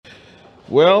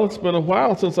Well, it's been a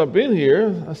while since I've been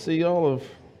here. I see y'all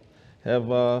have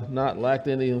not lacked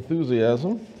any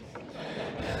enthusiasm.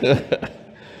 I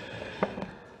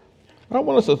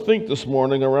want us to think this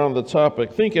morning around the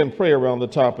topic, think and pray around the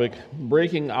topic,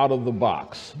 breaking out of the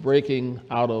box. Breaking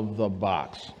out of the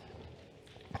box.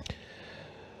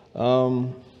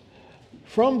 From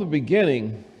the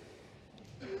beginning,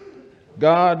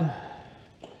 God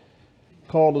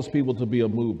called his people to be a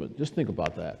movement. Just think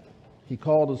about that. He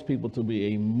called his people to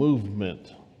be a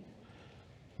movement,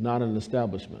 not an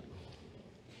establishment.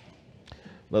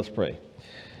 Let's pray.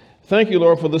 Thank you,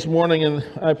 Lord, for this morning, and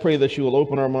I pray that you will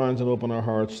open our minds and open our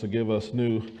hearts to give us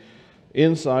new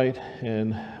insight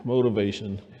and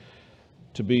motivation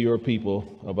to be your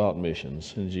people about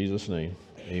missions. In Jesus' name,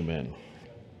 amen.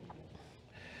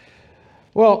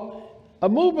 Well, a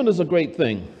movement is a great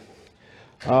thing.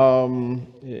 But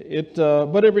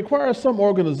it requires some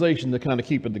organization to kind of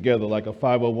keep it together, like a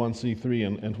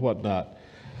 501c3 and whatnot.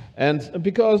 And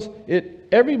because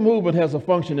every movement has a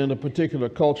function in a particular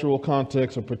cultural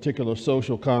context, a particular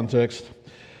social context.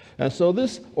 And so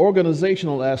this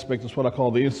organizational aspect is what I call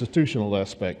the institutional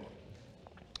aspect.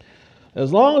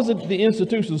 As long as the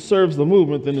institution serves the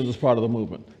movement, then it is part of the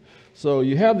movement. So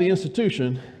you have the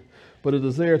institution, but it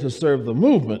is there to serve the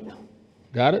movement.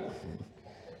 Got it?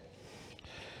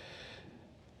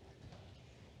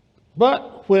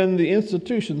 But when the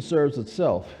institution serves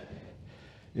itself,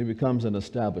 it becomes an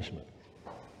establishment.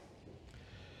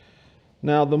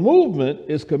 Now, the movement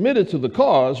is committed to the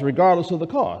cause regardless of the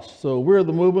cost. So we're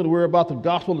the movement, we're about the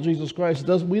gospel of Jesus Christ.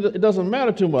 It doesn't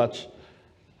matter too much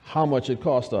how much it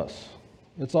costs us.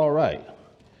 It's all right,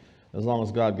 as long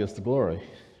as God gets the glory.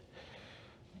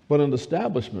 But an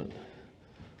establishment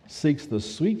seeks the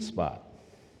sweet spot.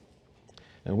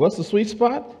 And what's the sweet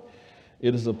spot?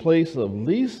 It is a place of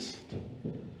least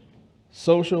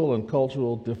social and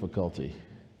cultural difficulty.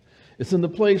 It's in the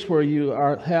place where you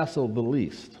are hassled the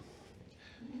least.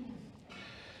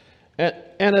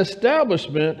 An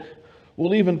establishment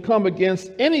will even come against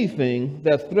anything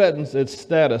that threatens its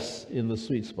status in the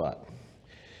sweet spot,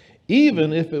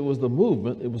 even if it was the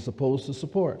movement it was supposed to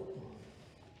support.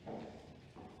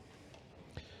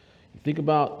 Think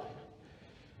about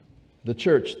the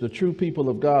church, the true people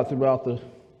of God throughout the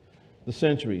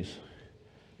centuries,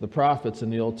 the prophets in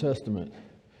the Old Testament.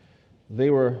 They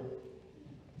went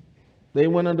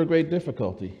under great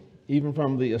difficulty, even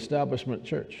from the establishment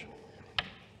church.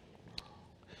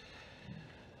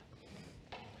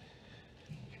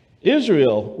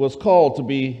 Israel was called to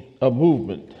be a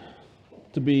movement,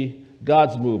 to be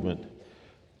God's movement,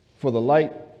 for the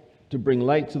light, to bring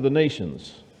light to the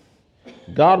nations.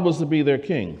 God was to be their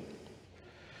king.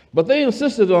 But they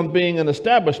insisted on being an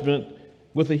establishment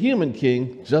with a human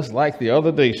king, just like the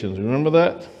other nations. Remember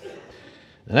that?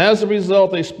 And as a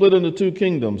result, they split into two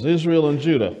kingdoms, Israel and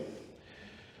Judah.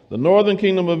 The northern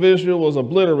kingdom of Israel was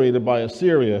obliterated by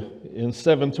Assyria in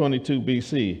 722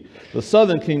 BC. The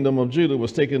southern kingdom of Judah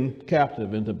was taken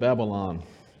captive into Babylon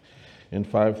in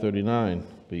 539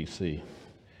 BC.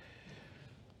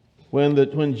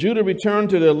 When Judah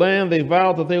returned to their land, they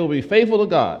vowed that they would be faithful to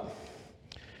God.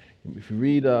 If you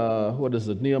read,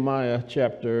 Nehemiah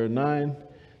chapter 9,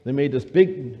 they made this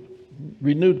big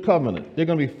renewed covenant. They're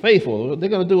going to be faithful. They're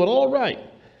going to do it all right.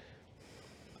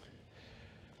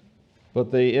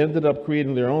 But they ended up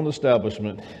creating their own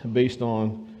establishment based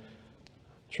on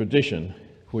tradition,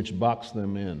 which boxed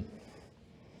them in.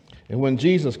 And when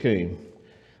Jesus came,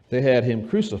 they had him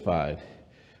crucified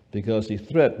because he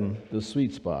threatened the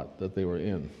sweet spot that they were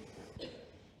in.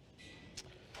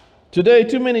 Today,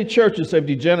 too many churches have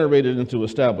degenerated into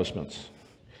establishments.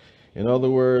 In other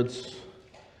words,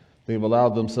 they've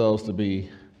allowed themselves to be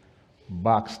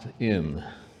boxed in.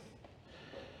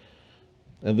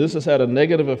 And this has had a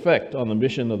negative effect on the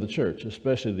mission of the church,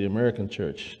 especially the American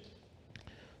church.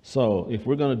 So if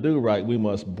we're going to do right, we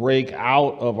must break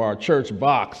out of our church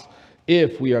box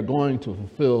if we are going to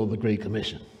fulfill the Great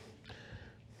Commission.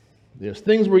 There's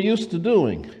things we're used to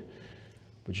doing.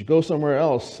 But you go somewhere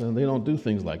else and they don't do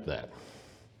things like that.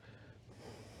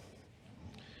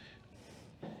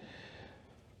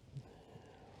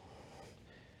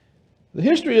 The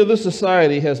history of this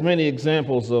society has many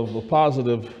examples of the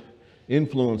positive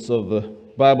influence of the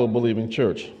Bible-believing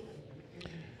church.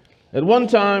 At one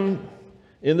time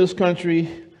in this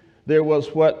country, there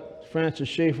was what Francis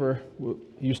Schaeffer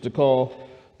used to call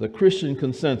the Christian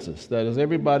consensus. That is,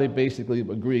 everybody basically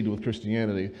agreed with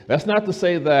Christianity. That's not to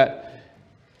say that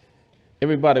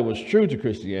everybody was true to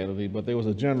Christianity, but there was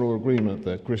a general agreement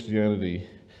that Christianity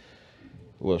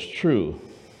was true.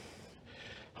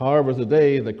 However,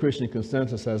 today the Christian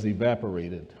consensus has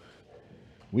evaporated.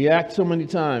 We act so many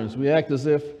times, we act as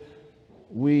if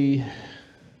the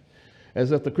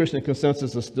Christian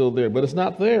consensus is still there, but it's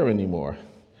not there anymore.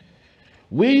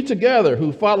 We together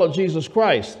who follow Jesus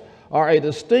Christ are a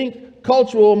distinct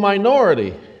cultural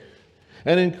minority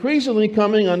and increasingly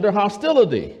coming under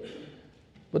hostility.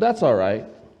 But that's all right.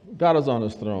 God is on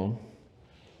his throne.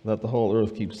 Let the whole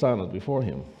earth keep silent before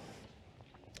him.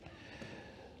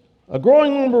 A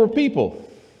growing number of people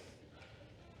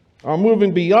are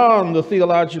moving beyond the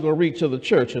theological reach of the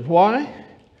church. And why?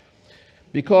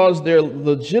 Because their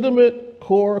legitimate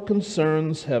core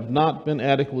concerns have not been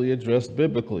adequately addressed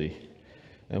biblically.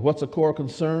 And what's a core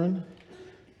concern?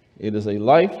 It is a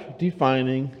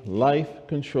life-defining,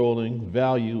 life-controlling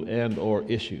value and or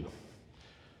issue.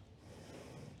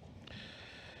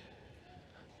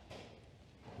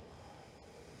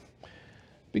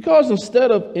 Because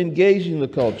instead of engaging the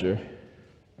culture,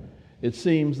 it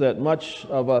seems that much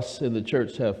of us in the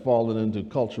church have fallen into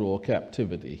cultural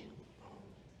captivity.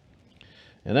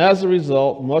 And as a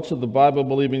result, much of the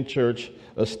Bible-believing church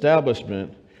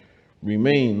establishment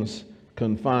remains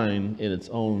confined in its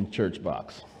own church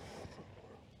box.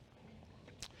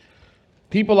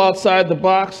 People outside the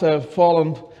box have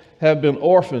been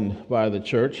orphaned by the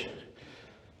church.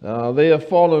 They have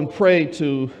fallen prey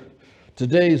to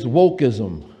today's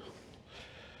wokeism,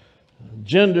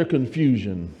 gender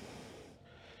confusion,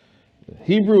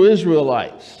 Hebrew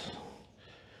Israelites,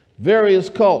 various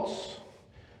cults,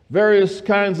 various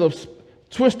kinds of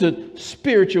twisted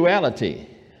spirituality.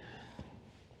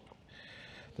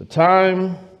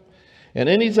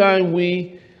 Anytime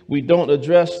we don't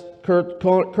address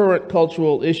current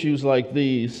cultural issues like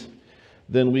these,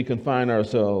 then we confine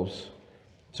ourselves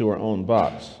to our own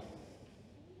box.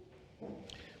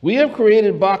 We have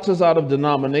created boxes out of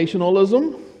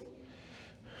denominationalism,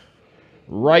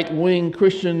 right-wing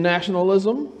Christian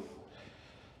nationalism,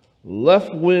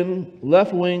 left-wing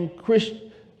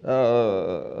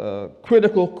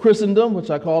critical Christendom, which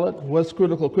I call it. What's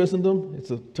critical Christendom? It's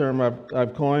a term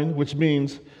I've coined, which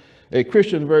means a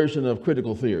Christian version of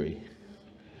critical theory.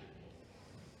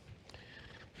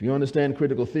 If you understand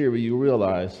critical theory, you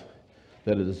realize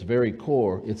that at its very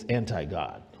core, it's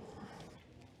anti-God.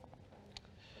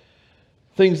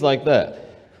 Things like that.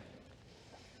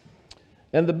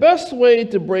 And the best way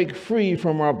to break free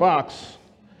from our box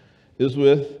is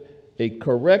with a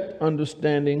correct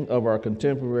understanding of our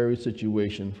contemporary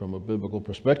situation from a biblical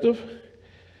perspective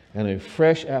and a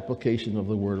fresh application of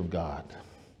the Word of God.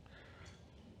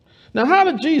 Now, how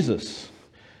did Jesus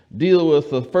deal with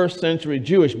the first century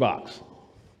Jewish box?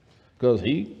 Because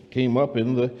he came up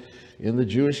in the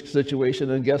Jewish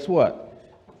situation, and guess what?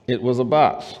 It was a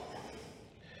box.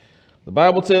 The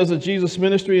Bible says that Jesus'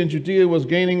 ministry in Judea was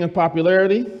gaining in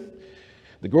popularity.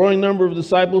 The growing number of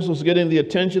disciples was getting the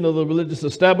attention of the religious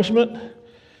establishment.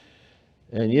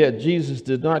 And yet Jesus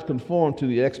did not conform to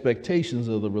the expectations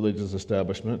of the religious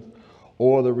establishment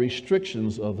or the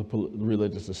restrictions of the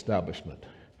religious establishment.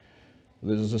 The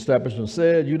religious establishment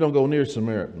said, "You don't go near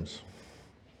Samaritans."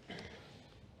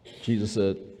 Jesus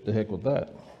said, "The heck with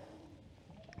that."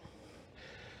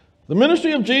 The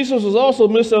ministry of Jesus was also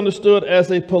misunderstood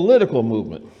as a political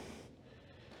movement.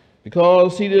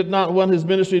 Because he did not want his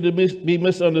ministry to be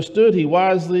misunderstood, he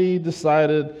wisely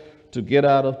decided to get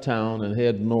out of town and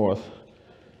head north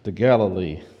to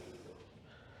Galilee.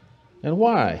 And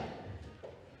why?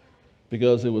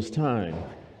 Because it was time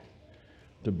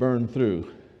to burn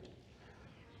through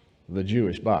the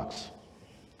Jewish box.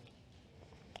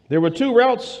 There were two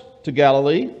routes to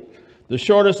Galilee. The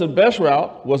shortest and best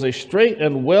route was a straight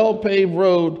and well-paved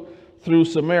road through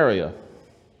Samaria.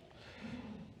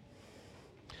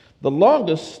 The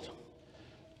longest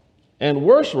and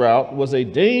worst route was a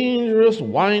dangerous,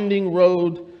 winding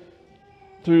road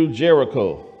through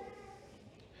Jericho.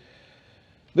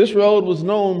 This road was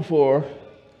known for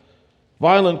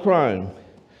violent crime.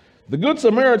 The Good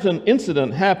Samaritan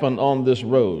incident happened on this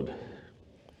road.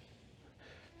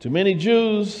 To many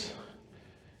Jews,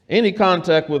 any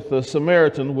contact with the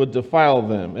Samaritan would defile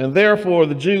them, and therefore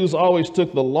the Jews always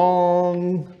took the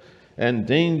long and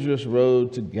dangerous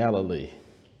road to Galilee.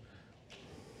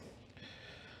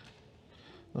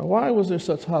 Now, why was there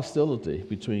such hostility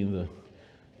between the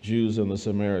Jews and the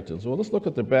Samaritans? Well, let's look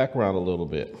at the background a little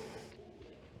bit.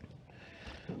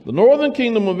 The northern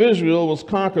kingdom of Israel was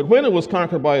conquered. When it was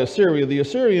conquered by Assyria, the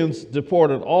Assyrians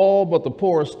deported all but the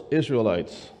poorest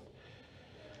Israelites,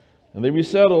 and they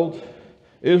resettled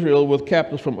Israel with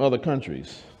captives from other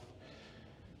countries.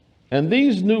 And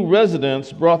these new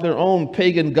residents brought their own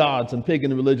pagan gods and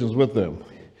pagan religions with them.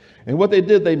 And what they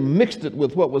did, they mixed it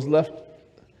with what was left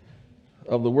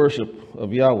of the worship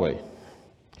of Yahweh.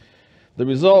 The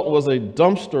result was a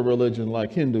dumpster religion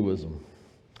like Hinduism.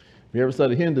 If you ever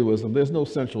study Hinduism, there's no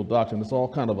central doctrine. It's all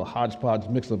kind of a hodgepodge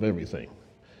mix of everything.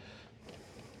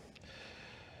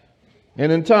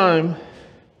 And in time,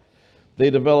 they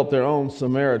developed their own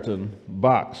Samaritan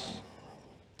box.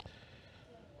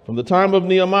 From the time of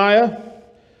Nehemiah,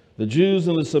 the Jews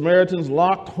and the Samaritans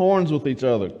locked horns with each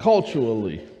other,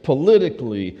 culturally,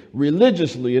 politically,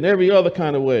 religiously, in every other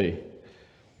kind of way.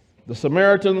 The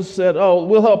Samaritans said, "Oh,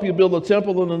 we'll help you build a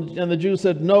temple," and the Jews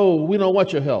said, "No, we don't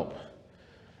want your help."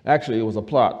 Actually, it was a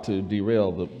plot to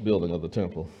derail the building of the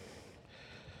temple.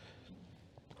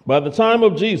 By the time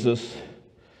of Jesus,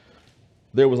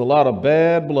 there was a lot of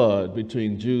bad blood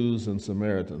between Jews and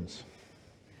Samaritans.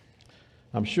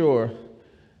 I'm sure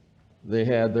they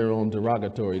had their own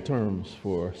derogatory terms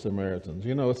for Samaritans.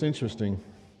 You know, it's interesting.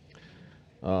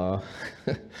 When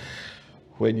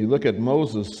you look at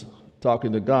Moses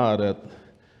talking to God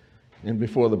and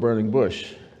before the burning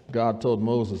bush, God told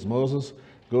Moses, "Moses,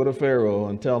 go to Pharaoh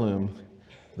and tell him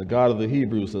the God of the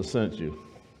Hebrews has sent you."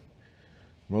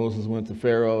 Moses went to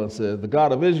Pharaoh and said, "The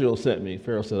God of Israel sent me."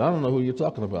 Pharaoh said, "I don't know who you're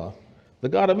talking about." "The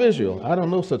God of Israel? I don't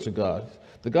know such a God."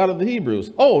 "The God of the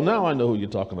Hebrews?" "Oh, now I know who you're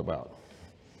talking about."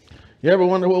 You ever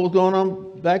wonder what was going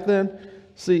on back then?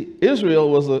 See, Israel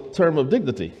was a term of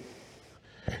dignity.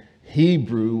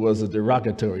 Hebrew was a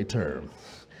derogatory term.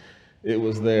 It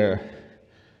was their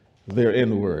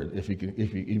N-word, if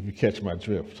you catch my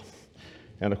drift.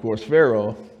 And of course,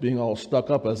 Pharaoh, being all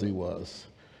stuck up as he was,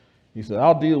 he said,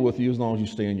 "I'll deal with you as long as you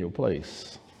stay in your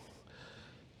place."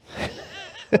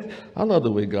 I love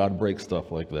the way God breaks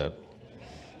stuff like that.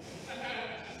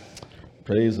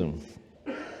 Praise him.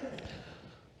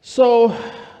 So,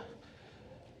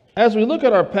 as we look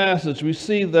at our passage, we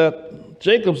see that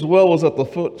Jacob's well was at the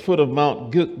foot of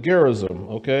Mount Gerizim,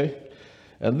 okay?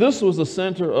 And this was the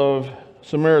center of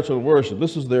Samaritan worship.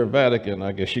 This was their Vatican,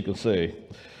 I guess you could say.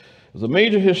 It was a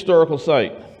major historical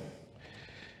site.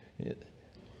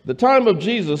 The time of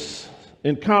Jesus'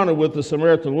 encounter with the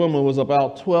Samaritan woman was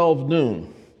about 12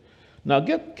 noon. Now,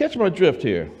 catch my drift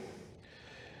here.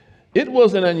 It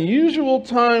was an unusual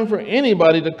time for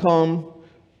anybody to come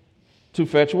to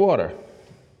fetch water.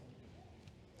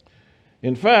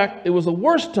 In fact, it was the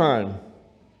worst time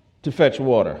to fetch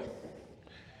water.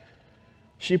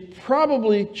 She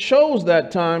probably chose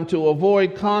that time to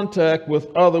avoid contact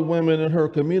with other women in her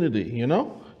community, you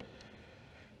know?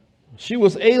 She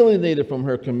was alienated from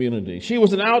her community. She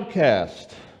was an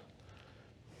outcast.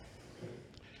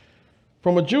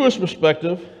 From a Jewish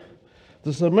perspective,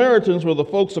 the Samaritans were the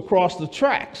folks across the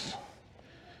tracks,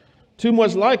 too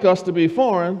much like us to be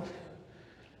foreign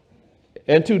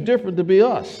and too different to be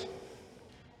us.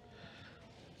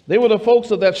 They were the folks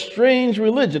of that strange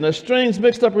religion, that strange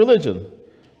mixed up religion.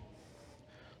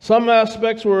 Some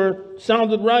aspects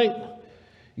sounded right,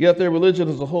 yet their religion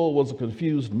as a whole was a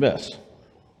confused mess.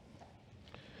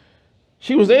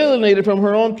 She was alienated from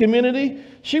her own community.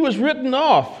 She was written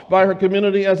off by her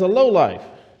community as a lowlife.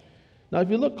 Now, if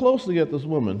you look closely at this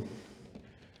woman,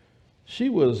 she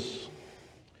was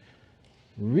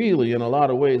really, in a lot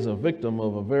of ways, a victim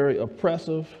of a very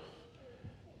oppressive,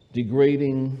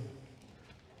 degrading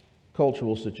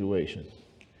cultural situation.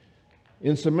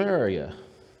 In Samaria,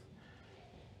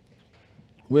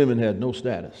 women had no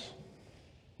status.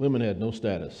 Women had no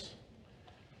status.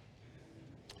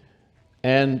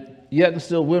 And yet and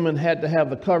still, women had to have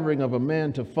the covering of a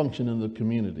man to function in the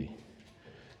community.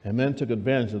 And men took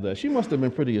advantage of that. She must have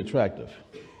been pretty attractive.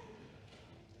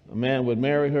 A man would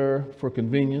marry her for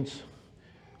convenience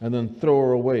and then throw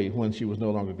her away when she was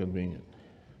no longer convenient.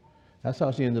 That's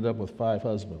how she ended up with 5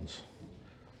 husbands.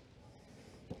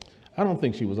 I don't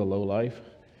think she was a lowlife.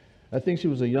 I think she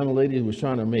was a young lady who was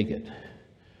trying to make it,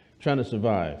 trying to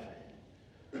survive.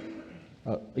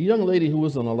 A young lady who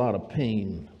was in a lot of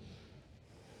pain.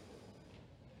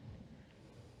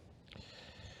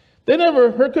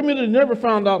 Her community never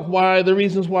found out the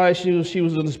reasons why she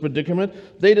was in this predicament.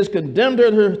 They just condemned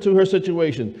her to her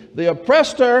situation. They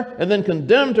oppressed her and then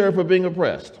condemned her for being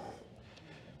oppressed.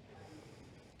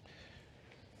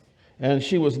 And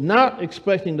she was not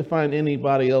expecting to find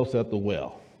anybody else at the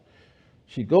well.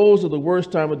 She goes at the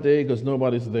worst time of day because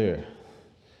nobody's there.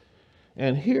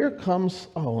 And here comes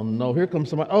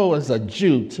somebody. Oh, it's a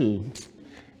Jew too.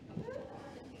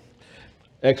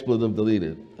 Expletive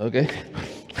deleted, okay?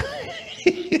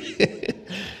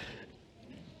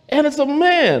 And it's a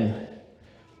man.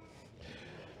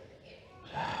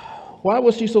 Why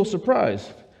was she so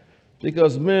surprised?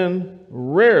 Because men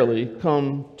rarely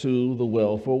come to the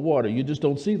well for water. You just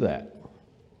don't see that.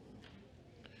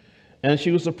 And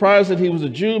she was surprised that he was a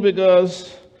Jew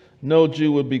because no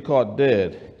Jew would be caught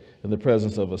dead in the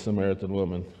presence of a Samaritan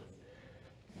woman.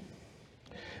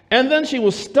 And then she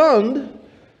was stunned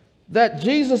that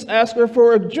Jesus asked her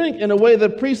for a drink in a way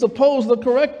that presupposed the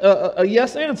correct a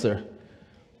yes answer.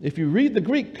 If you read the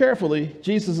Greek carefully,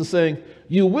 Jesus is saying,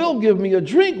 "You will give me a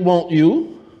drink, won't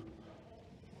you?"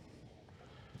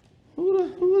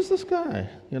 Who is this guy,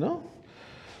 you know?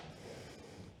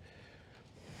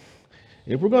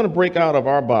 If we're going to break out of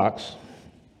our box,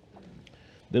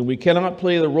 then we cannot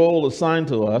play the role assigned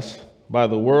to us by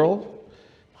the world.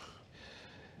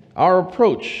 Our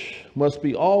approach must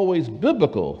be always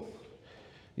biblical,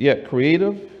 yet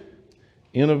creative,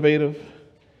 innovative,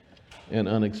 and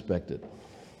unexpected.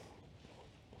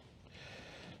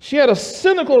 She had a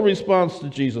cynical response to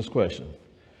Jesus' question.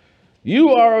 "You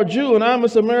are a Jew and I'm a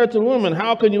Samaritan woman.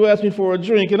 How can you ask me for a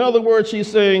drink?" In other words, she's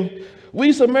saying,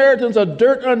 we Samaritans are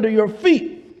dirt under your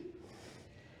feet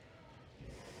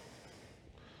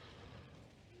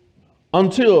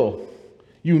until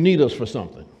you need us for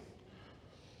something.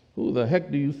 Who the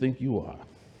heck do you think you are?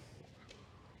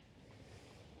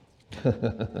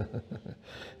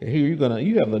 Here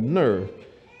you have the nerve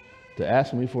to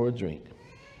ask me for a drink.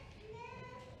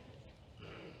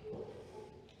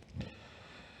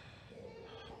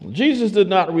 Jesus did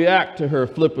not react to her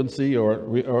flippancy or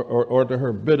to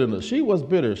her bitterness. She was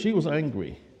bitter. She was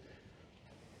angry.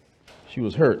 She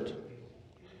was hurt.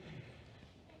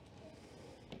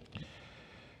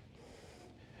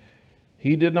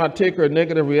 He did not take her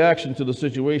negative reaction to the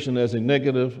situation as a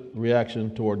negative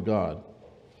reaction toward God.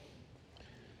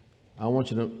 I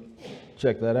want you to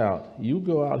check that out. You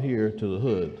go out here to the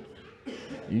hood.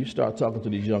 You start talking to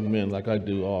these young men like I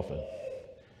do often.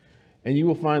 And you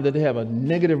will find that they have a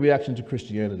negative reaction to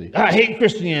Christianity. I hate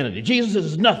Christianity. Jesus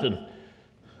is nothing.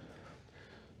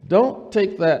 Don't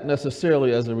take that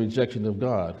necessarily as a rejection of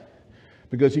God.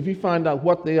 Because if you find out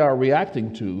what they are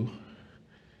reacting to,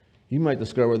 you might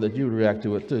discover that you would react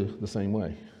to it too, the same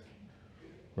way.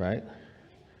 Right?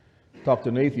 Talked to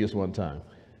an atheist one time.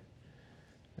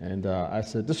 And I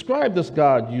said, describe this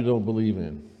God you don't believe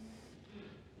in.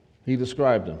 He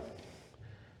described him.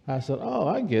 I said, oh,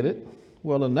 I get it.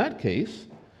 Well, in that case,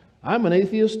 I'm an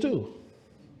atheist too.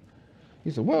 He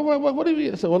said, what do you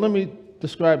mean? I said, well, let me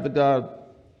describe the God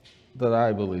that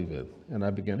I believe in. And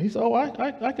I began. He said, oh,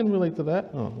 I can relate to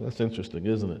that. Oh, that's interesting,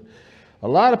 isn't it? A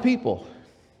lot of people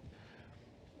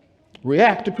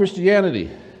react to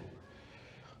Christianity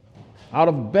out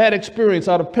of bad experience,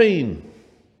 out of pain.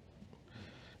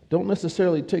 Don't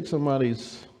necessarily take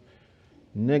somebody's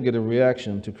negative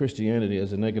reaction to Christianity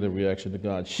as a negative reaction to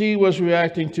God. She was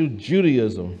reacting to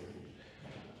Judaism,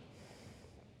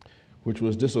 which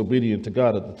was disobedient to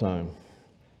God at the time.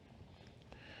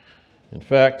 In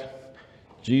fact,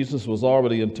 Jesus was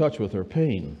already in touch with her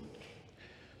pain.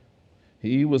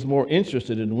 He was more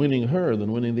interested in winning her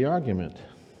than winning the argument.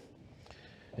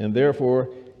 And therefore,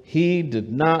 he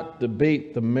did not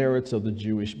debate the merits of the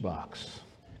Jewish box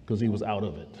because he was out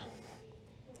of it.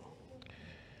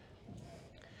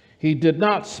 He did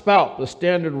not spout the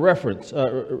standard rhetoric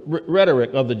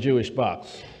of the Jewish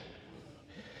box.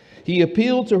 He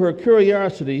appealed to her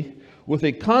curiosity with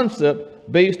a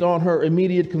concept based on her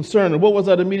immediate concern. And what was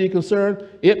that immediate concern?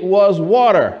 It was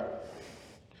water.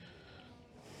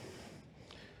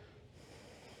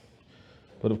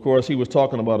 But of course, he was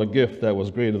talking about a gift that was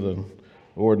greater than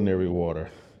ordinary water.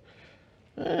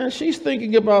 And she's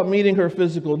thinking about meeting her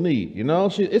physical need. You know,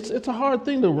 it's a hard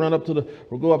thing to run up to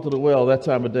or go up to the well that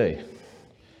time of day.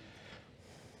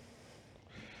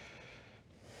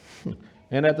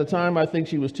 And at the time, I think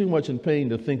she was too much in pain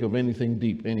to think of anything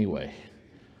deep anyway.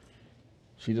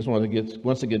 She just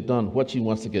wants to get done what she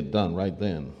wants to get done right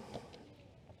then.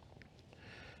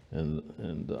 And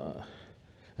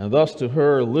thus to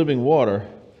her, living water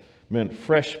meant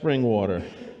fresh spring water.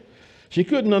 She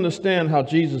couldn't understand how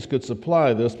Jesus could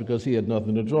supply this because he had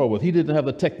nothing to draw with. He didn't have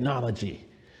the technology.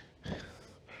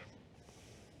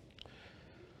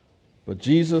 But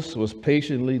Jesus was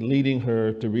patiently leading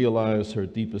her to realize her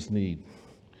deepest need.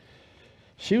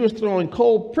 She was throwing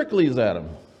cold pricklies at him,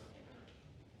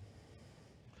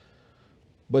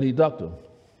 but he ducked them.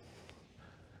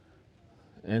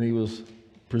 And he was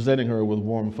presenting her with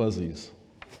warm fuzzies.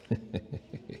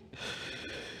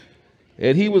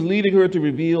 And he was leading her to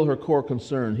reveal her core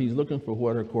concern. He's looking for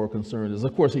what her core concern is.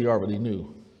 Of course, he already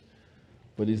knew,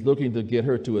 but he's looking to get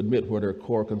her to admit what her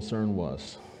core concern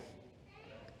was.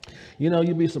 You know,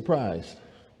 you'd be surprised.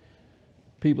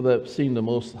 People that seem the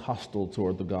most hostile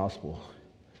toward the gospel,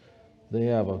 they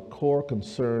have a core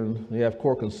concern. They have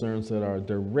core concerns that are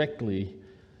directly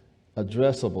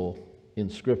addressable in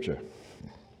Scripture.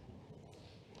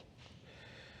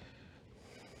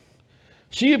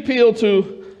 She appealed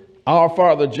to our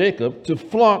father Jacob, to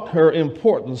flaunt her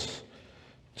importance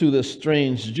to this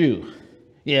strange Jew.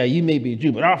 Yeah, you may be a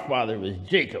Jew, but our father was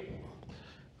Jacob.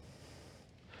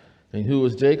 And who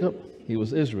was Jacob? He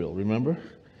was Israel, remember?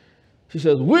 She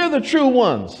says, we're the true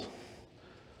ones.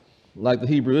 Like the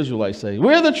Hebrew Israelites say,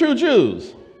 we're the true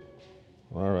Jews.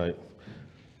 All right.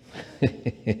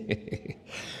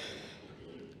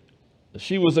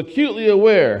 She was acutely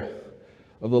aware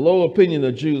of the low opinion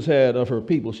the Jews had of her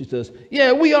people. She says,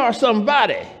 yeah, we are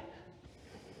somebody.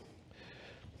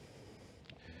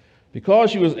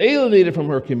 Because she was alienated from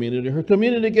her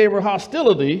community gave her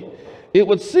hostility. It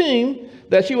would seem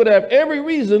that she would have every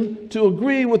reason to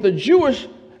agree with the Jewish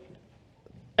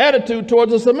attitude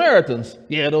towards the Samaritans.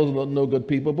 Yeah, those are no good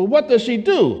people. But what does she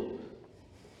do?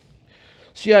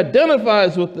 She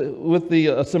identifies with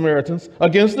the Samaritans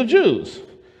against the Jews.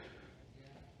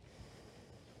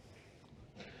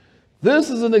 This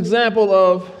is an example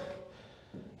of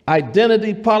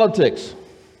identity politics.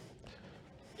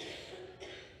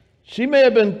 She may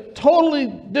have been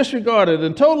totally disregarded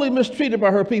and totally mistreated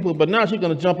by her people, but now she's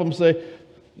going to jump up and say,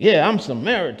 yeah, I'm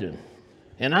Samaritan,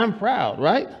 and I'm proud,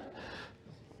 right?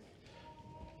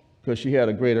 Because she had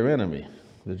a greater enemy,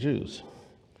 the Jews.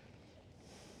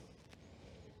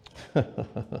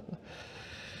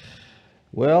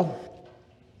 Well,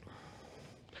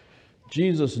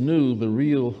 Jesus knew the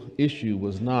real issue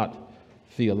was not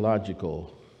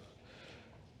theological.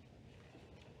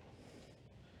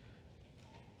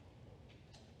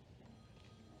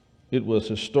 It was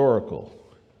historical.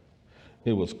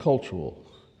 It was cultural.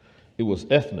 It was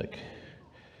ethnic.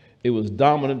 It was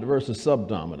dominant versus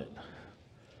subdominant.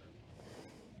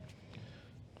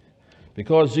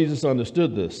 Because Jesus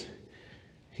understood this,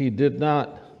 he did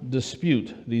not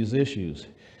dispute these issues.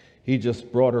 He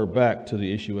just brought her back to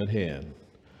the issue at hand,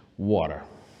 water.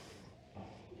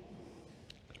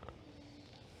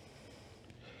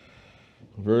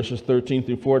 Verses 13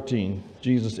 through 14,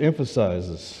 Jesus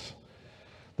emphasizes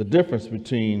the difference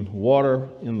between water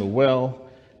in the well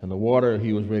and the water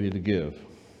he was ready to give.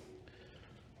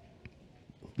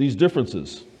 These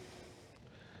differences.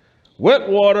 Wet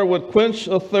water would quench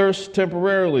a thirst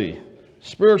temporarily.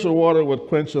 Spiritual water would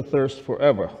quench a thirst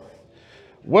forever.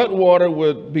 Wet water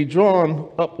would be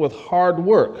drawn up with hard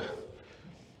work.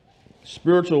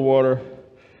 Spiritual water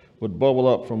would bubble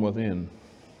up from within.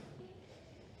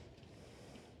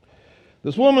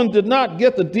 This woman did not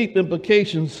get the deep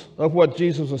implications of what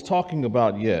Jesus was talking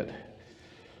about yet.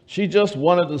 She just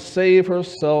wanted to save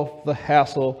herself the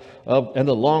hassle and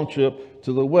the long trip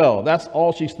to the well. That's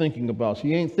all she's thinking about.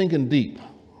 She ain't thinking deep.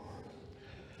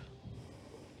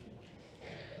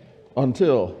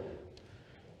 Until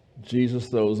Jesus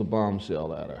throws a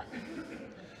bombshell at her.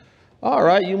 All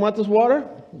right, you want this water?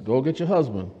 Go get your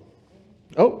husband.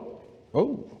 Whoa,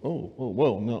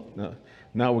 no.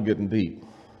 Now we're getting deep.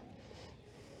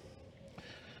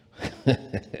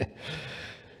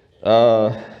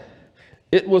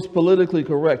 It was politically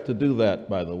correct to do that,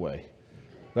 by the way.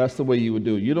 That's the way you would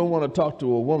do it. You don't want to talk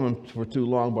to a woman for too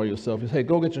long by yourself. You say, hey,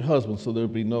 go get your husband, so there'll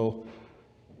be no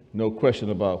question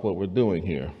about what we're doing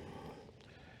here.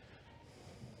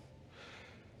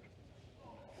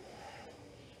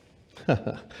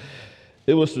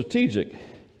 It was strategic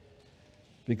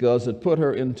because it put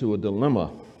her into a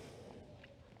dilemma.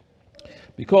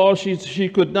 Because she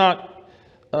could not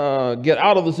get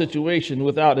out of the situation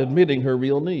without admitting her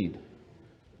real need.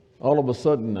 All of a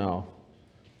sudden now,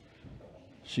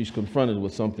 she's confronted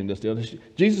with something that's the other.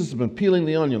 Jesus has been peeling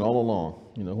the onion all along.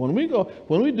 You know,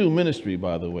 when we do ministry,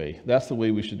 by the way, that's the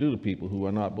way we should do to people who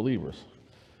are not believers.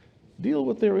 Deal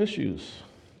with their issues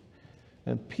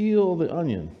and peel the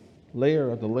onion,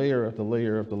 layer after layer after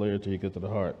layer after layer till you get to the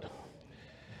heart.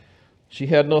 She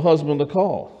had no husband to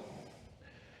call.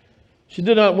 She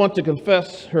did not want to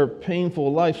confess her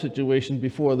painful life situation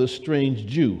before this strange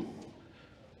Jew.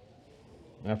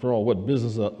 After all, what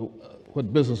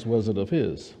business was it of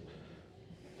his?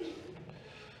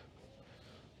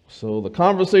 So the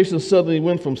conversation suddenly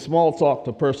went from small talk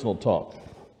to personal talk.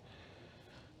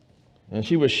 And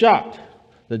she was shocked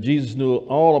that Jesus knew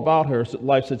all about her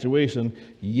life situation,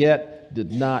 yet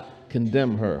did not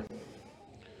condemn her.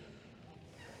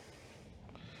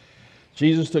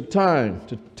 Jesus took time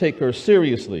to take her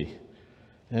seriously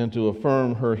and to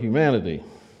affirm her humanity.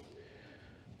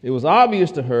 It was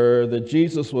obvious to her that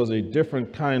Jesus was a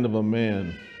different kind of a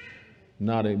man,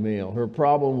 not a male. Her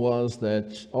problem was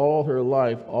that all her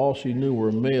life, all she knew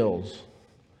were males,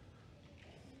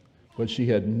 but she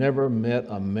had never met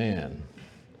a man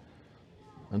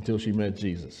until she met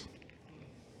Jesus.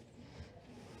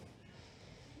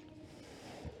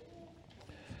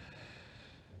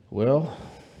 Well,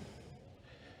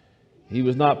 He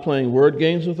was not playing word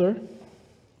games with her.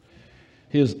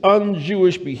 His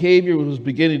un-Jewish behavior was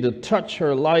beginning to touch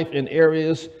her life in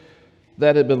areas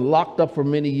that had been locked up for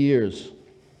many years.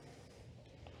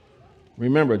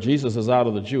 Remember, Jesus is out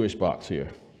of the Jewish box here.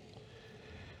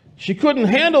 She couldn't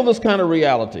handle this kind of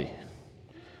reality.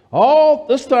 All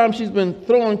this time she's been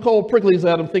throwing cold pricklies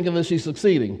at him, thinking that she's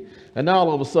succeeding. And now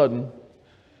all of a sudden,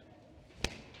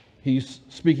 he's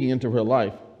speaking into her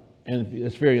life, and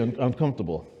it's very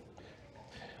uncomfortable.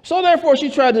 So therefore,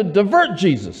 she tried to divert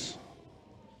Jesus.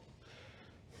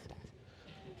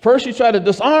 First, she tried to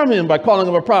disarm him by calling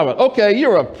him a prophet. Okay,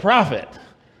 you're a prophet.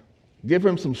 Give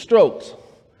him some strokes.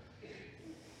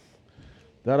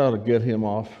 That ought to get him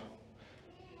off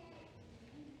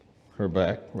her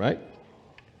back, right?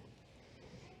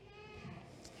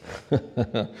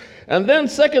 And then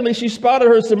secondly, she spouted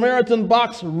her Samaritan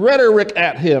box rhetoric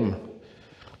at him.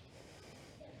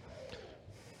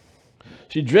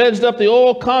 She dredged up the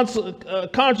old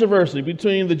controversy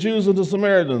between the Jews and the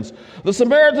Samaritans. The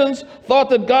Samaritans thought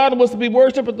that God was to be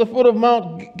worshipped at the foot of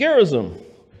Mount Gerizim,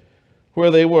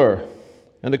 where they were.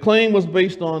 And the claim was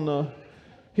based on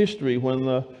history, when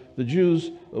the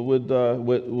Jews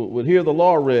would hear the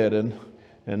law read,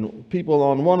 and people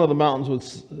on one of the mountains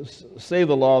would say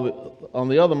the law, on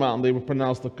the other mountain they would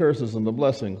pronounce the curses and the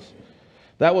blessings.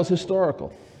 That was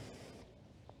historical.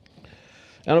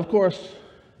 And of course,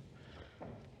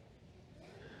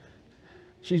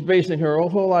 she's basing her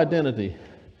whole identity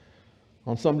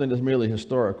on something that's merely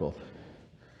historical.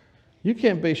 You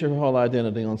can't base your whole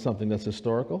identity on something that's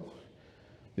historical.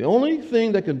 The only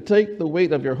thing that can take the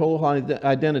weight of your whole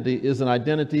identity is an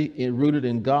identity rooted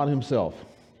in God himself.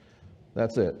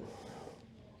 That's it.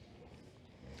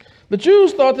 The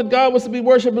Jews thought that God was to be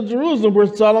worshipped in Jerusalem, where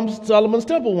Solomon's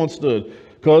temple once stood,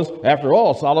 because after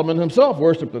all, Solomon himself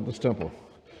worshipped at this temple.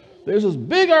 There's this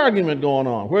big argument going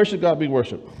on. Where should God be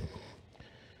worshipped?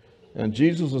 And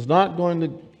Jesus was not going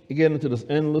to get into this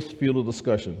endless field of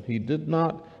discussion. He did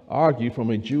not argue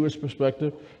from a Jewish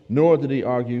perspective, nor did he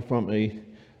argue from a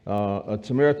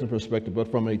Samaritan perspective,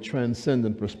 but from a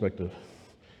transcendent perspective.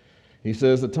 He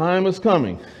says, the time is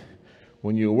coming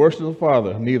when you worship the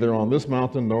Father, neither on this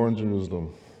mountain nor in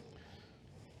Jerusalem.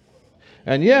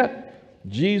 And yet,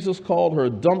 Jesus called her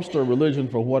dumpster religion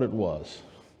for what it was.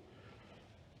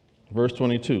 Verse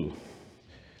 22.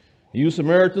 You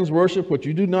Samaritans worship what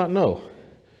you do not know,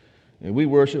 and we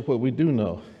worship what we do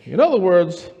know. In other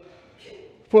words,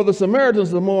 for the Samaritans,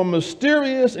 the more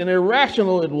mysterious and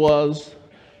irrational it was,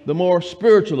 the more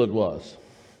spiritual it was.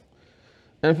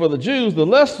 And for the Jews, the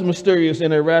less mysterious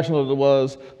and irrational it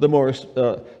was, the more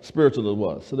spiritual it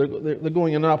was. So they're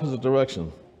going in opposite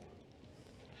direction.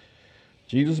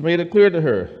 Jesus made it clear to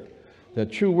her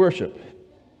that true worship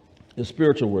is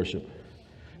spiritual worship,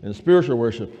 and spiritual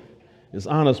worship is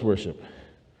honest worship.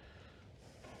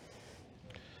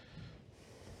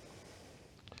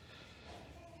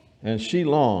 And she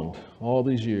longed all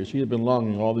these years, she had been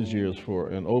longing all these years for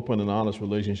an open and honest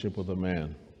relationship with a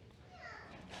man.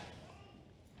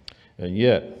 And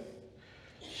yet,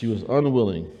 she was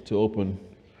unwilling to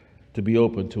be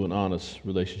open to an honest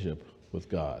relationship with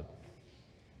God.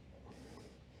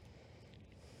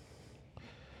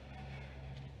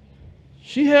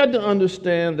 She had to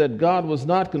understand that God was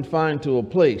not confined to a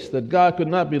place, that God could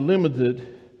not be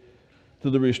limited to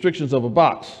the restrictions of a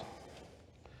box.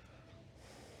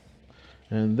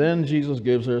 And then Jesus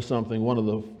gives her something, one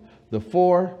of the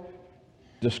four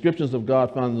descriptions of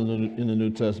God found in the New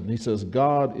Testament. He says,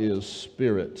 God is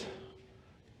spirit.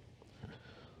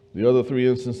 The other three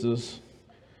instances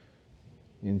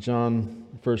in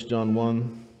 1 John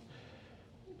 1,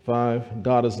 5,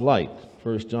 God is light.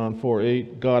 1 John 4,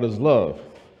 8, God is love.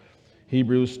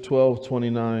 Hebrews 12,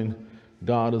 29,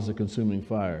 God is a consuming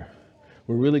fire.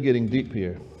 We're really getting deep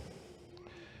here.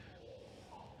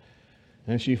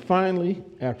 And she finally,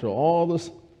 after all this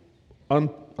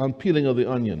unpeeling of the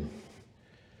onion,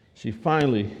 she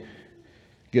finally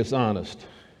gets honest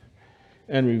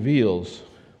and reveals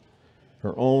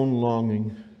her own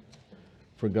longing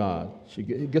for God. She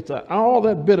gets all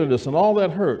that bitterness and all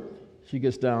that hurt, she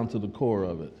gets down to the core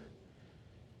of it.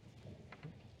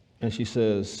 And she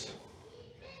says,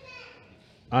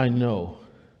 I know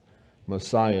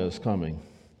Messiah is coming.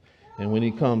 And when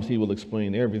he comes, he will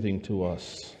explain everything to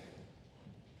us.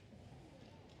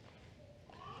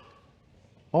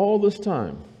 All this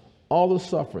time, all this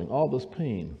suffering, all this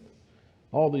pain,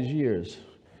 all these years,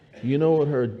 you know what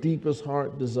her deepest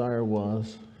heart desire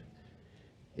was?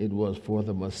 It was for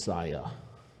the Messiah.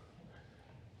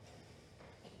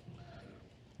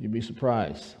 You'd be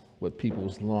surprised what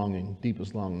people's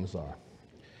deepest longings are.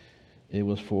 It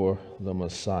was for the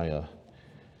Messiah.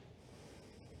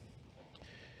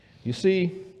 You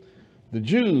see, the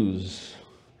Jews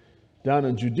down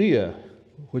in Judea,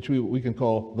 which we can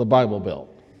call the Bible Belt,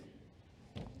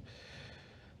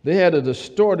 they had a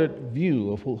distorted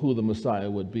view of who the Messiah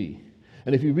would be.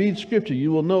 And if you read Scripture,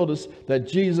 you will notice that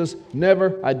Jesus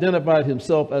never identified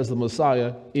himself as the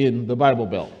Messiah in the Bible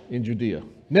Belt, in Judea.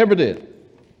 Never did.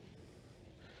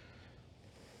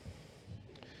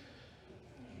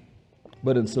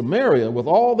 But in Samaria, with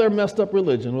all their messed up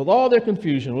religion, with all their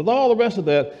confusion, with all the rest of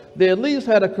that, they at least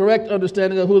had a correct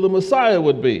understanding of who the Messiah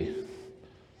would be.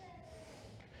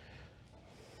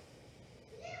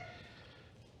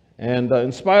 And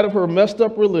in spite of her messed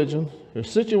up religion, her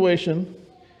situation,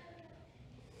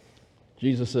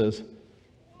 Jesus says,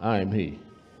 I am he.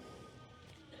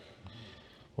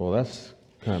 Well, that's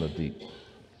kind of deep.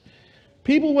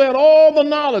 People who had all the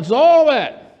knowledge, all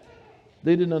that,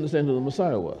 they didn't understand who the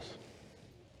Messiah was.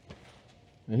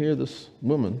 And here this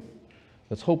woman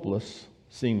that's hopeless,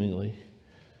 seemingly,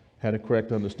 had a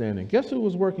correct understanding. Guess who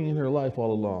was working in her life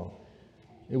all along?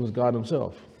 It was God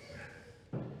himself.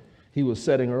 He was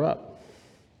setting her up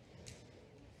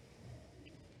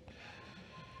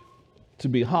to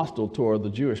be hostile toward the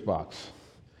Jewish box.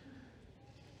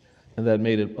 And that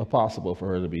made it possible for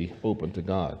her to be open to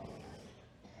God.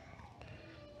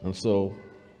 And so,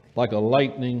 like a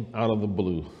lightning out of the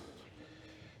blue,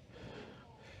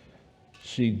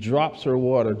 she drops her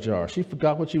water jar. She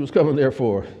forgot what she was coming there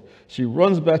for. She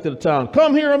runs back to the town.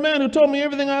 Come here, a man who told me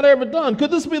everything I'd ever done.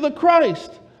 Could this be the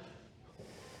Christ?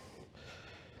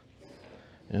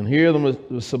 And here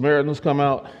the Samaritans come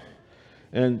out,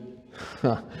 and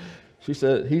she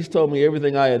said, he's told me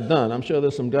everything I had done. I'm sure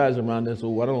there's some guys around there,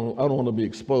 so I don't want to be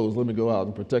exposed. Let me go out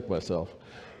and protect myself.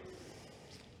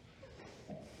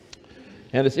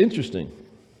 And it's interesting.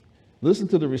 Listen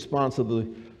to the response of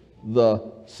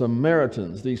the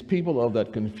Samaritans, these people of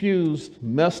that confused,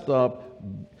 messed up,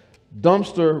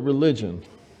 dumpster religion.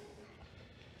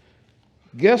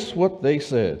 Guess what they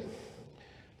said?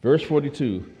 Verse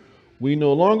 42, we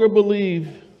no longer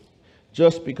believe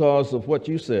just because of what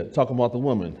you said, talking about the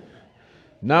woman.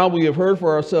 Now we have heard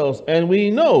for ourselves, and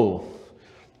we know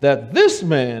that this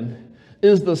man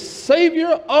is the Savior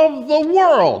of the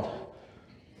world.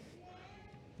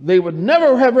 They would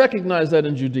never have recognized that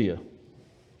in Judea.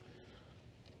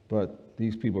 But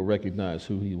these people recognized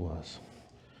who he was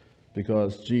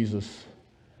because Jesus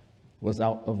was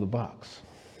out of the box.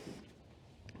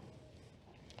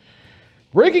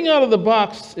 Breaking out of the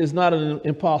box is not an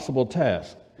impossible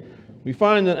task. We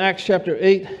find in Acts chapter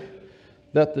 8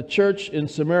 that the church in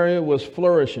Samaria was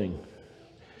flourishing.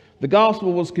 The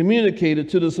gospel was communicated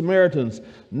to the Samaritans,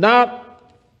 not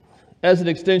as an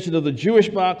extension of the Jewish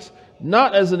box,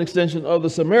 not as an extension of the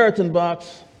Samaritan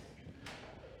box,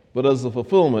 but as the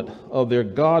fulfillment of their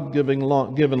God-given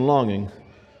longing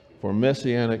for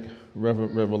messianic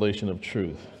revelation of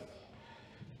truth.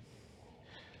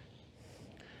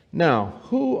 Now,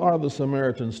 who are the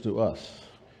Samaritans to us?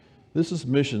 This is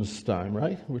missions time,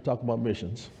 right? We're talking about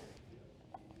missions.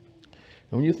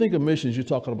 And when you think of missions,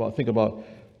 think about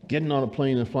getting on a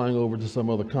plane and flying over to some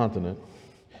other continent.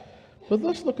 But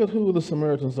let's look at who the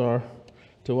Samaritans are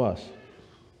to us.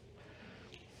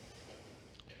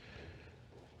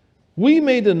 We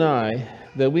may deny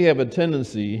that we have a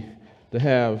tendency to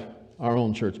have our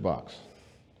own church box.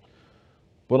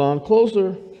 But on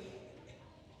closer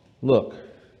look,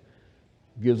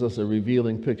 gives us a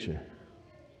revealing picture.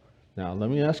 Now, let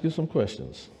me ask you some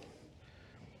questions.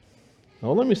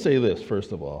 Now, let me say this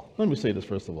first of all.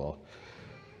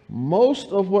 Most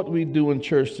of what we do in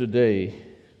church today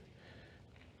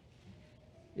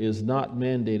is not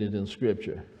mandated in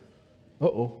Scripture.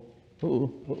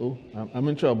 I'm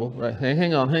in trouble. Right? Hey,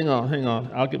 hang on.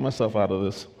 I'll get myself out of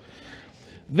this.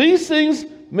 These things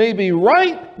may be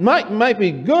right, might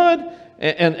be good,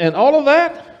 and all of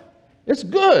that. It's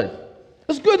good.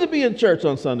 It's good to be in church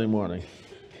on Sunday morning.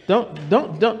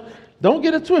 Don't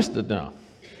get it twisted now.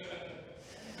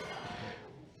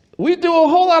 We do a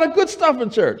whole lot of good stuff in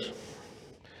church.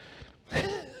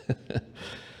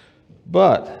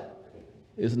 But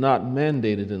it's not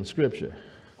mandated in Scripture.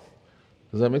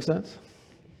 Does that make sense?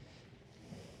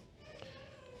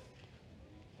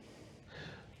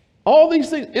 All these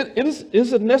things,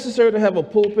 is it necessary to have a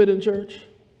pulpit in church?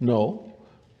 No.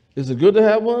 Is it good to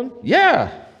have one?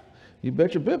 Yeah. You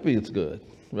bet your bippy it's good,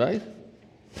 right?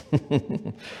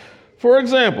 For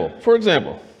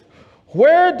example,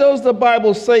 where does the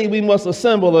Bible say we must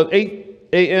assemble at 8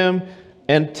 a.m.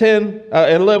 and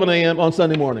 11 a.m. on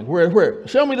Sunday morning? Where?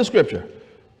 Show me the Scripture.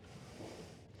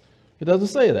 It doesn't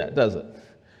say that, does it?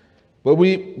 But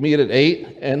we meet at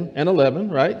 8 and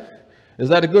 11, right? Is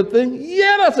that a good thing?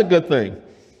 Yeah, that's a good thing.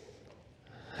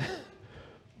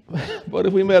 But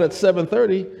if we met at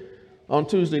 7:30 on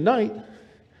Tuesday night,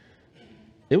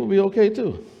 it would be okay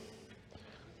too.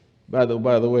 By the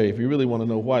way, if you really want to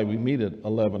know why we meet at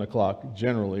 11 o'clock,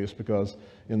 generally it's because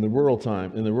in the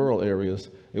rural areas,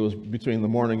 it was between the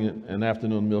morning and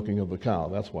afternoon milking of the cow.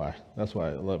 That's why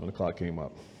 11 o'clock came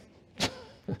up.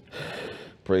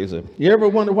 Praise Him. You ever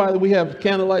wonder why we have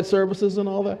candlelight services and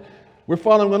all that? We're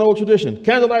following an old tradition.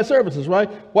 Candlelight services, right?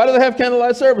 Why do they have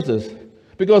candlelight services?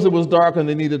 Because it was dark and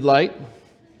they needed light.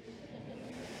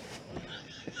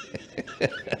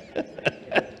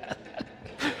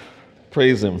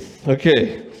 Praise Him.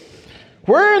 Okay.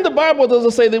 Where in the Bible does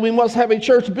it say that we must have a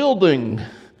church building?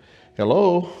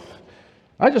 Hello?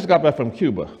 I just got back from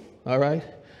Cuba, all right?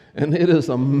 And it is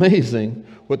amazing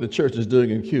what the church is doing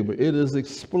in Cuba. It is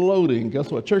exploding.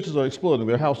 Guess what? Churches are exploding.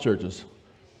 They're house churches.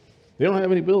 They don't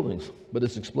have any buildings, but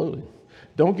it's exploding.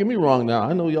 Don't get me wrong now.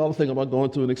 I know y'all think about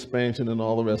going to an expansion and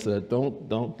all the rest of that.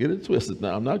 Don't get it twisted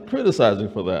now. I'm not criticizing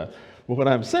for that. But what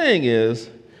I'm saying is,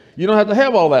 you don't have to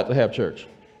have all that to have church.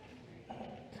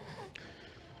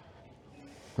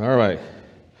 All right.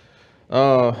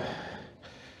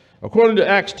 According to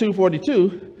Acts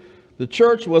 2:42, the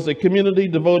church was a community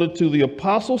devoted to the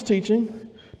apostles' teaching,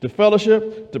 to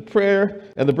fellowship, to prayer,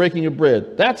 and the breaking of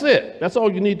bread. That's it. That's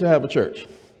all you need to have a church.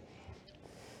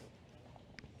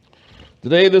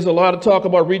 Today, there's a lot of talk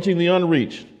about reaching the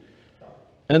unreached.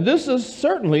 And this is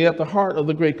certainly at the heart of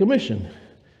the Great Commission.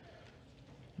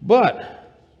 But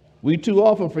we too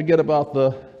often forget about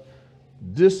the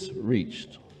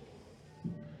disreached.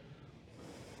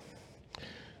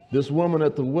 This woman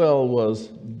at the well was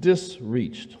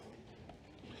disreached.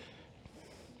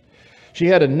 She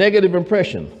had a negative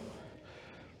impression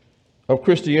of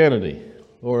Christianity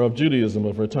or of Judaism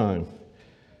of her time.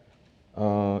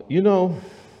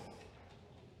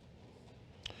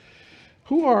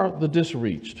 Who are the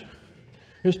disreached?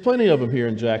 There's plenty of them here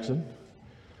in Jackson.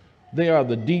 They are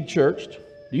the de-churched.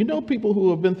 Do you know people who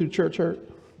have been through church hurt?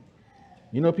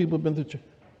 You know people who have been through church?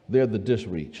 They're the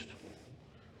disreached.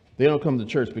 They don't come to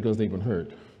church because they've been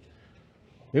hurt.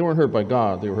 They weren't hurt by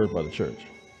God, they were hurt by the church.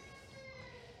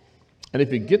 And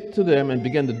if you get to them and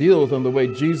begin to deal with them the way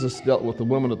Jesus dealt with the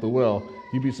woman at the well,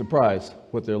 you'd be surprised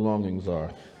what their longings are.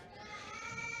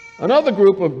 Another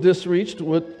group of disreached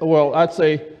I'd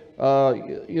say,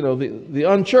 the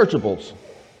unchurchables.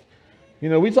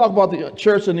 We talk about the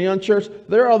church and the unchurched.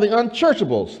 There are the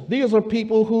unchurchables. These are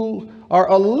people who are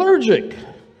allergic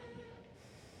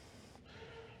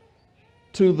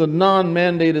to the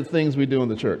non-mandated things we do in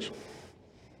the church.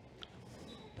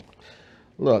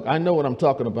 Look, I know what I'm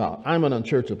talking about. I'm an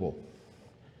unchurchable.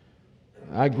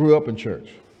 I grew up in church.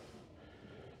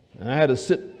 And I had to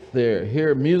sit there,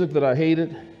 hear music that I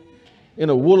hated, in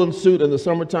a woolen suit in the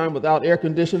summertime without air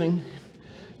conditioning.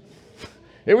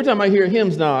 Every time I hear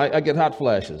hymns now, I get hot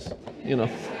flashes,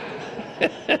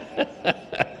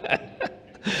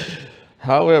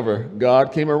 However,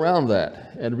 God came around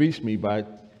that and reached me by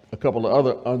a couple of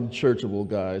other unchurchable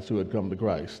guys who had come to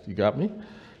Christ. You got me?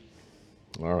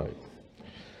 All right.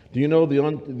 Do you know the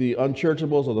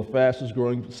unchurchables are the fastest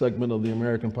growing segment of the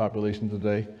American population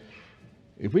today?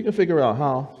 If we can figure out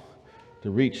how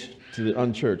to reach to the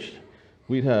unchurched,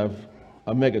 we'd have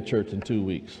a mega church in 2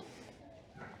 weeks.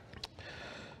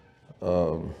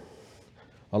 A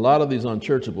lot of these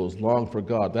unchurchables long for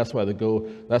God. That's why they go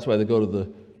to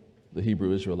the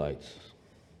Hebrew Israelites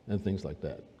and things like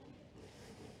that.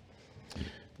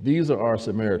 These are our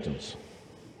Samaritans.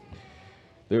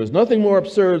 There is nothing more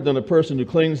absurd than a person who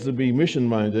claims to be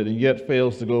mission-minded and yet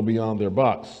fails to go beyond their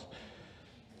box.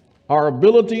 Our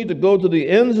ability to go to the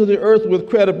ends of the earth with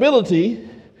credibility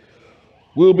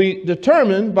will be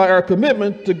determined by our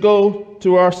commitment to go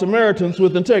to our Samaritans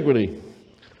with integrity.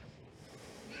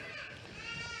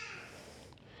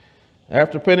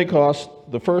 After Pentecost,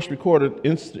 the first recorded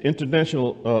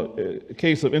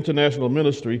case of international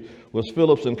ministry was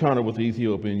Philip's encounter with the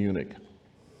Ethiopian eunuch.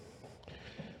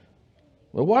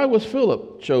 Well, why was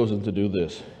Philip chosen to do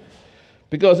this?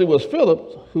 Because it was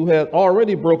Philip who had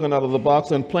already broken out of the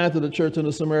box and planted a church in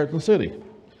the Samaritan city.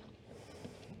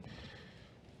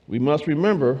 We must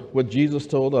remember what Jesus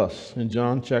told us in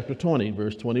John chapter 20,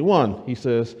 verse 21. He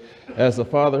says, "As the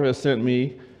Father has sent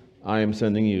me, I am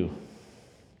sending you."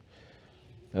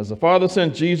 As the Father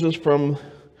sent Jesus from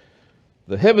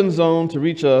the heaven zone to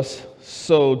reach us,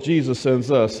 so Jesus sends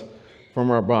us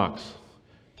from our box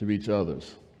to reach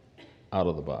others out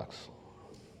of the box.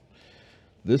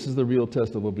 This is the real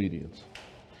test of obedience.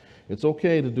 It's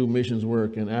okay to do missions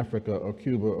work in Africa or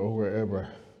Cuba or wherever.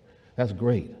 That's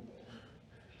great.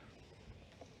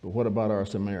 But what about our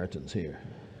Samaritans here?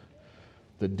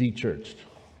 The de-churched.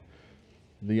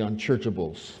 the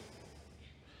unchurchables.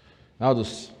 I'll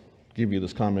just give you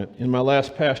this comment. In my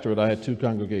last pastorate, I had two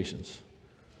congregations.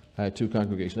 I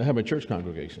had my church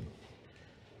congregation,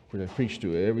 which I preached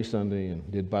to every Sunday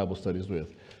and did Bible studies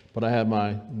with. But I had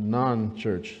my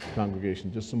non-church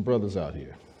congregation, just some brothers out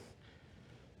here.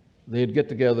 They'd get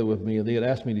together with me and they'd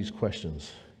ask me these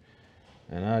questions.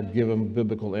 And I'd give them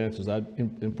biblical answers. I'd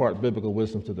impart biblical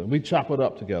wisdom to them. We'd chop it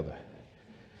up together.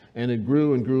 And it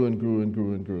grew and grew and grew and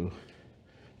grew and grew.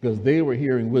 Because they were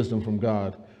hearing wisdom from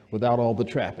God without all the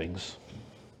trappings.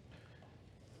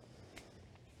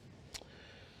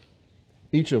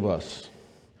 Each of us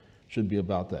should be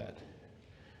about that.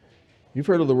 You've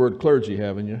heard of the word clergy,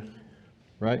 haven't you?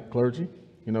 Right? Clergy?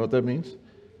 You know what that means?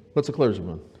 What's a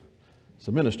clergyman? It's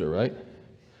a minister, right?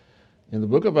 In the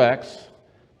book of Acts,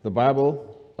 the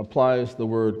Bible applies the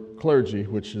word clergy,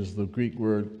 which is the Greek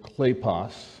word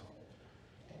klepos,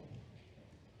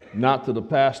 not to the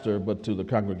pastor, but to the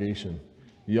congregation.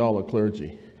 Y'all are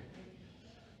clergy.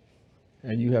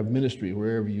 And you have ministry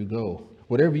wherever you go.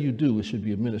 Whatever you do, it should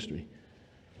be a ministry.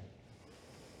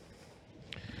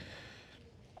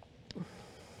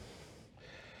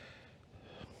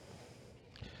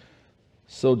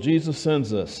 So Jesus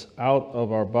sends us out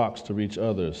of our box to reach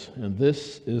others, and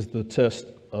this is the test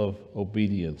of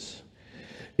obedience.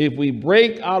 If we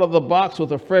break out of the box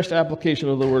with a fresh application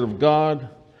of the Word of God,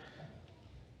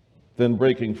 then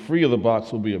breaking free of the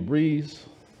box will be a breeze,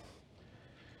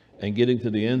 and getting to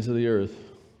the ends of the earth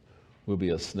will be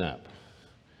a snap.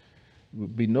 It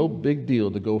would be no big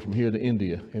deal to go from here to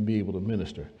India and be able to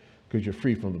minister because you're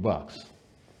free from the box.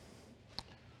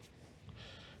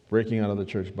 Breaking out of the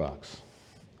church box.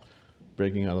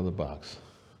 Breaking out of the box.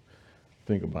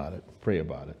 Think about it. Pray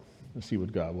about it. And see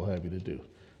what God will have you to do.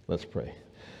 Let's pray.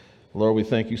 Lord, we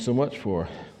thank you so much for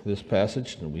this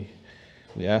passage, and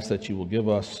we ask that you will give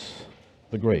us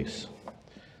the grace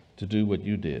to do what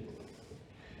you did.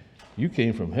 You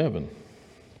came from heaven.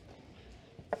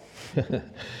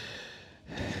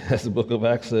 As the book of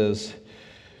Acts says,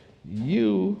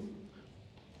 you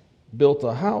built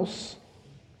a house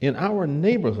in our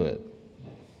neighborhood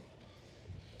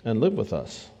and lived with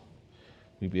us.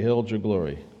 We beheld your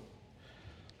glory,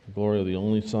 the glory of the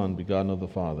only Son, begotten of the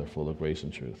Father, full of grace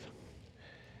and truth.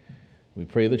 We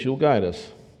pray that you'll guide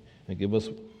us and give us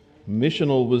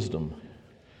missional wisdom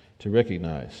to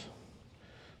recognize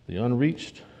the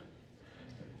unreached